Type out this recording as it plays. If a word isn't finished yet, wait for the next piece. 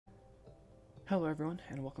Hello everyone,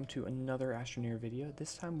 and welcome to another Astroneer video.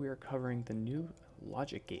 This time we are covering the new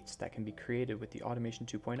logic gates that can be created with the Automation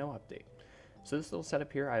 2.0 update. So this little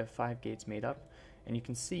setup here, I have 5 gates made up, and you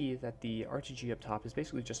can see that the RTG up top is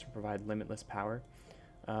basically just to provide limitless power.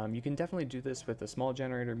 You can definitely do this with a small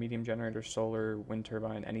generator, medium generator, solar, wind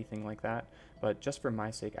turbine, anything like that, but just for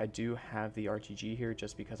my sake I do have the RTG here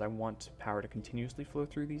just because I want power to continuously flow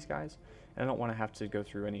through these guys, and I don't want to have to go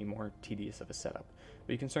through any more tedious of a setup.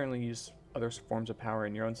 But you can certainly use other forms of power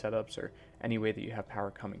in your own setups or any way that you have power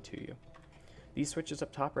coming to you. These switches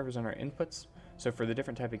up top represent our inputs. So for the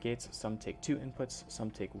different type of gates, some take 2 inputs, some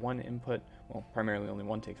take 1 input. Well, primarily only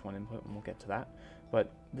one takes 1 input, and we'll get to that. But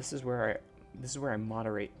this is where I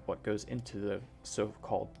moderate what goes into the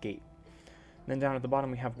so-called gate. And then down at the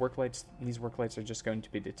bottom we have work lights. These work lights are just going to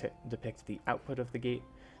be depict the output of the gate.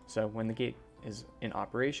 So when the gate is in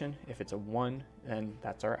operation, if it's a 1, then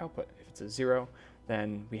that's our output. If it's a 0,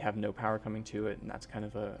 then we have no power coming to it, and that's kind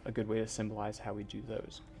of a good way to symbolize how we do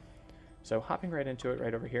those. So hopping right into it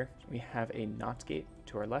right over here, we have a NOT gate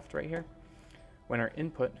to our left right here. When our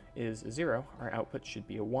input is a 0, our output should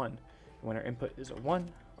be a 1. And when our input is a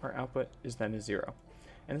 1, our output is then a 0.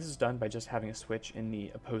 And this is done by just having a switch in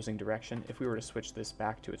the opposing direction. If we were to switch this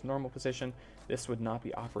back to its normal position, this would not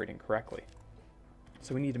be operating correctly.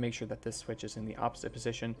 So we need to make sure that this switch is in the opposite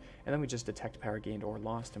position, and then we just detect power gained or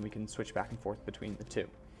lost, and we can switch back and forth between the two.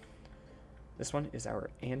 This one is our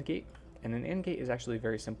AND gate, and an AND gate is actually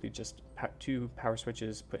very simply just 2 power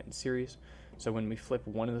switches put in series. So when we flip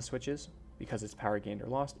one of the switches, because it's power gained or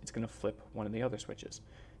lost, it's going to flip one of the other switches.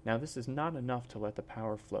 Now this is not enough to let the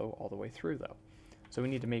power flow all the way through though. So we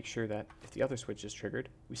need to make sure that if the other switch is triggered,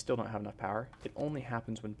 we still don't have enough power. It only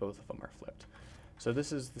happens when both of them are flipped. So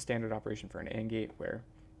this is the standard operation for an AND gate, where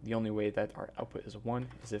the only way that our output is a 1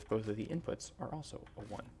 is if both of the inputs are also a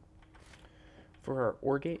 1. For our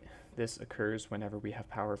OR gate, this occurs whenever we have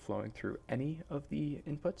power flowing through any of the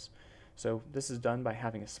inputs. So this is done by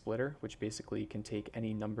having a splitter, which basically can take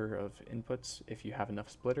any number of inputs if you have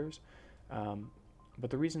enough splitters. But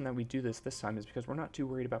the reason that we do this time is because we're not too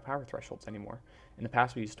worried about power thresholds anymore. In the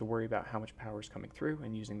past, we used to worry about how much power is coming through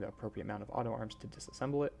and using the appropriate amount of auto arms to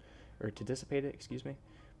disassemble it, or to dissipate it, excuse me.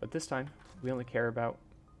 But this time, we only care about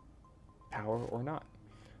power or not.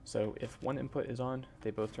 So if one input is on, they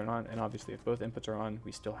both turn on, and obviously if both inputs are on,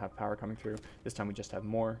 we still have power coming through. This time we just have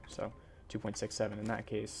more, so 2.67 in that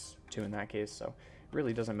case, 2 in that case, so it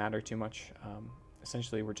really doesn't matter too much.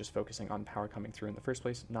 Essentially, we're just focusing on power coming through in the first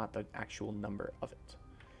place, not the actual number of it.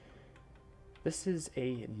 This is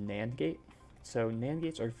a NAND gate. So NAND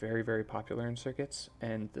gates are very, very popular in circuits,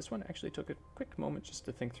 and this one actually took a quick moment just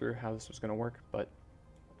to think through how this was going to work, but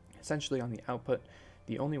essentially on the output,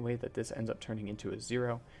 the only way that this ends up turning into a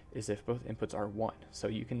 0 is if both inputs are 1. So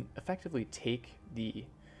you can effectively take the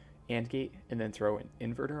AND gate and then throw an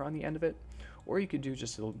inverter on the end of it, or you could do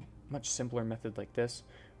just a much simpler method like this,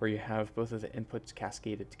 where you have both of the inputs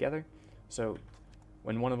cascaded together. So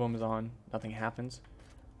when one of them is on, nothing happens.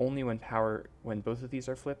 Only when both of these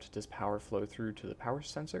are flipped does power flow through to the power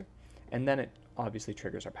sensor, and then it obviously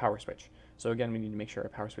triggers our power switch. So again, we need to make sure our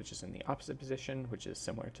power switch is in the opposite position, which is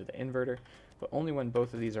similar to the inverter, but only when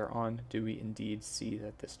both of these are on do we indeed see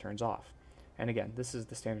that this turns off. And again, this is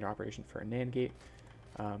the standard operation for a NAND gate.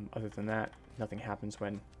 Other than that, nothing happens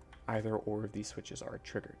when either or of these switches are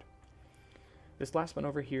triggered. This last one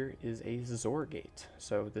over here is a XOR gate.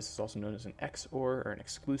 So this is also known as an XOR, or an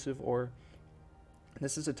exclusive OR.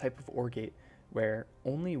 This is a type of OR gate where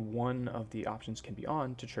only one of the options can be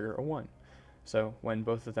on to trigger a 1. So when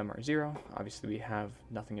both of them are 0, obviously we have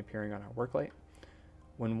nothing appearing on our work light.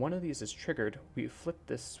 When one of these is triggered, we flip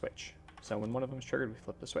this switch. So when one of them is triggered, we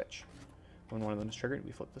flip the switch. When one of them is triggered,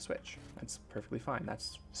 we flip the switch. That's perfectly fine.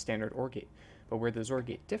 That's standard OR gate. But where the XOR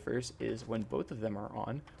gate differs is when both of them are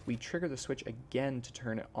on, we trigger the switch again to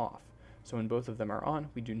turn it off. So when both of them are on,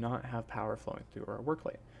 we do not have power flowing through our work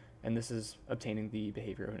light. And this is obtaining the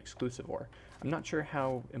behavior of an exclusive OR. I'm not sure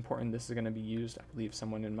how important this is going to be used. I believe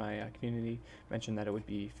someone in my community mentioned that it would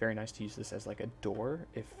be very nice to use this as like a door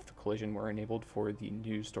if the collision were enabled for the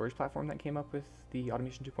new storage platform that came up with the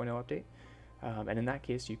Automation 2.0 update. And in that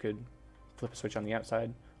case, you could flip a switch on the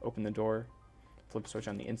outside, open the door, flip a switch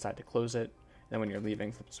on the inside to close it, and then when you're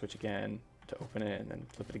leaving, flip the switch again to open it, and then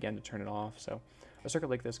flip it again to turn it off. So a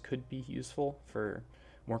circuit like this could be useful for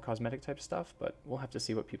more cosmetic type stuff, but we'll have to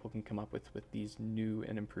see what people can come up with these new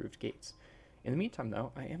and improved gates. In the meantime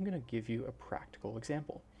though, I am going to give you a practical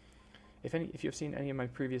example. If you've seen any of my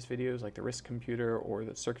previous videos, like the RISC computer or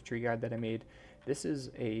the circuitry guide that I made, this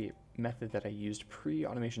is a method that I used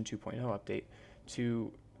pre-Automation 2.0 update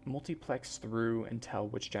to multiplex through and tell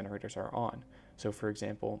which generators are on. So for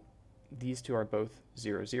example, these two are both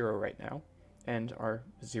 0, 0 right now, and our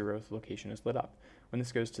 0th location is lit up. When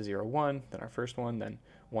this goes to 0, 1, then our first one, then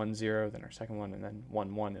 1, 0, then our second one, and then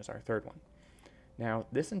 1, 1 is our third one. Now,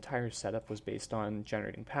 this entire setup was based on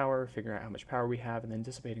generating power, figuring out how much power we have, and then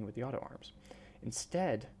dissipating with the auto arms.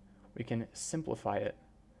 Instead, we can simplify it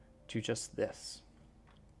to just this.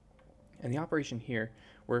 And the operation here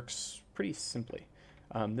works pretty simply.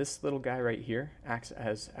 This little guy right here acts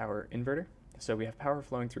as our inverter. So we have power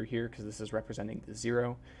flowing through here because this is representing the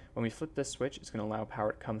 0. When we flip this switch, it's going to allow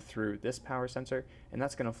power to come through this power sensor, and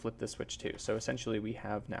that's going to flip this switch too. So essentially we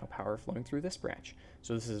have now power flowing through this branch.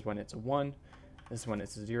 So this is when it's a 1, this is when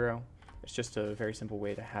it's a 0. It's just a very simple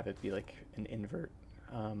way to have it be like an invert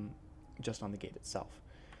just on the gate itself.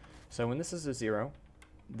 So when this is a 0,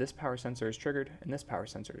 this power sensor is triggered and this power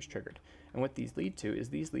sensor is triggered. And what these lead to is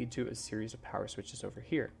these lead to a series of power switches over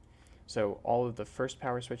here. So all of the first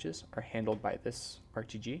power switches are handled by this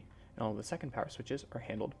RTG, and all of the second power switches are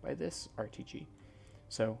handled by this RTG.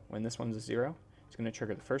 So when this one's a 0, it's going to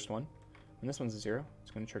trigger the first one. When this one's a 0,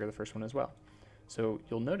 it's going to trigger the first one as well. So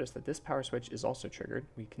you'll notice that this power switch is also triggered.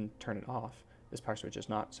 We can turn it off. This power switch is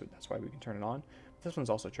not, so that's why we can turn it on. But this one's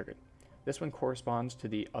also triggered. This one corresponds to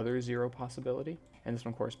the other 0 possibility, and this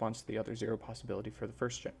one corresponds to the other 0 possibility for the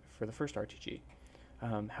first RTG.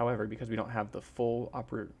 However, because we don't have the full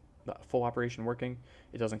operation working,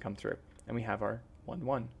 it doesn't come through, and we have our 1,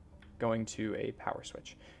 1 going to a power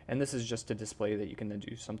switch. And this is just to display that you can then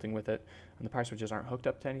do something with it. And the power switches aren't hooked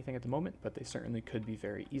up to anything at the moment, but they certainly could be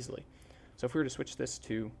very easily. So if we were to switch this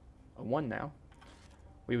to a 1 now,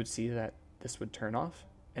 we would see that this would turn off,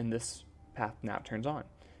 and this path now turns on,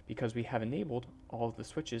 because we have enabled all of the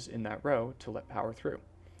switches in that row to let power through.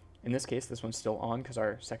 In this case, this one's still on because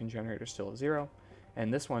our second generator is still a 0,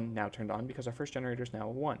 and this one now turned on because our first generator is now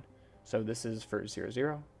a 1. So this is for 0,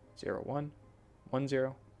 0, 0, 1, 1,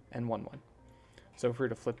 0, and 1, 1. So if we were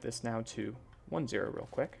to flip this now to 1, 0 real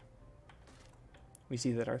quick, we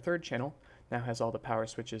see that our third channel now has all the power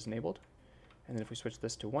switches enabled. And then if we switch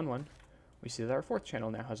this to 1, 1, we see that our fourth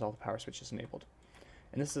channel now has all the power switches enabled.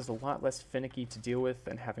 And this is a lot less finicky to deal with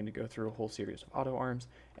than having to go through a whole series of auto arms.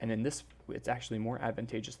 And in this, it's actually more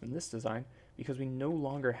advantageous than this design because we no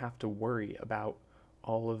longer have to worry about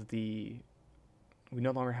how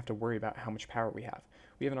much power we have.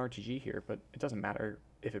 We have an RTG here, but it doesn't matter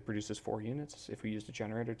if it produces 4 units. If we used a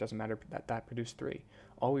generator, it doesn't matter that produced 3.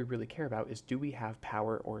 All we really care about is, do we have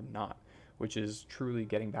power or not, which is truly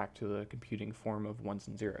getting back to the computing form of 1s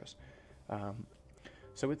and 0s.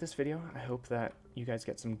 So with this video, I hope that you guys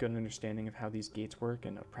get some good understanding of how these gates work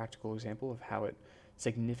and a practical example of how it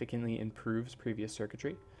significantly improves previous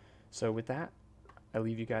circuitry. So with that, I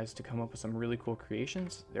leave you guys to come up with some really cool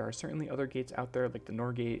creations. There are certainly other gates out there like the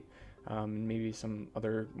NOR gate, maybe some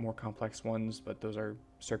other more complex ones, but those are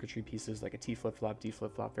circuitry pieces like a T flip-flop, D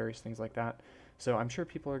flip-flop, various things like that. So I'm sure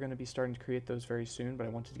people are going to be starting to create those very soon, but I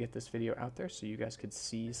wanted to get this video out there so you guys could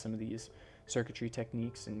see some of these circuitry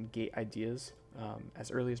techniques and gate ideas as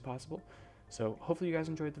early as possible. So hopefully you guys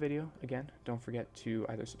enjoyed the video. Again, don't forget to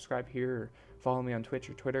either subscribe here or follow me on Twitch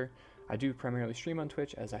or Twitter. I do primarily stream on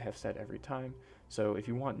Twitch, as I have said every time. So if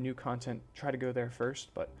you want new content, try to go there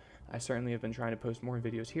first, but I certainly have been trying to post more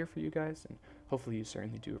videos here for you guys, and hopefully you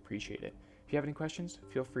certainly do appreciate it. If you have any questions,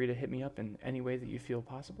 feel free to hit me up in any way that you feel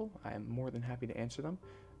possible. I am more than happy to answer them,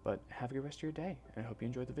 but have a good rest of your day, and I hope you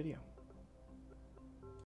enjoyed the video.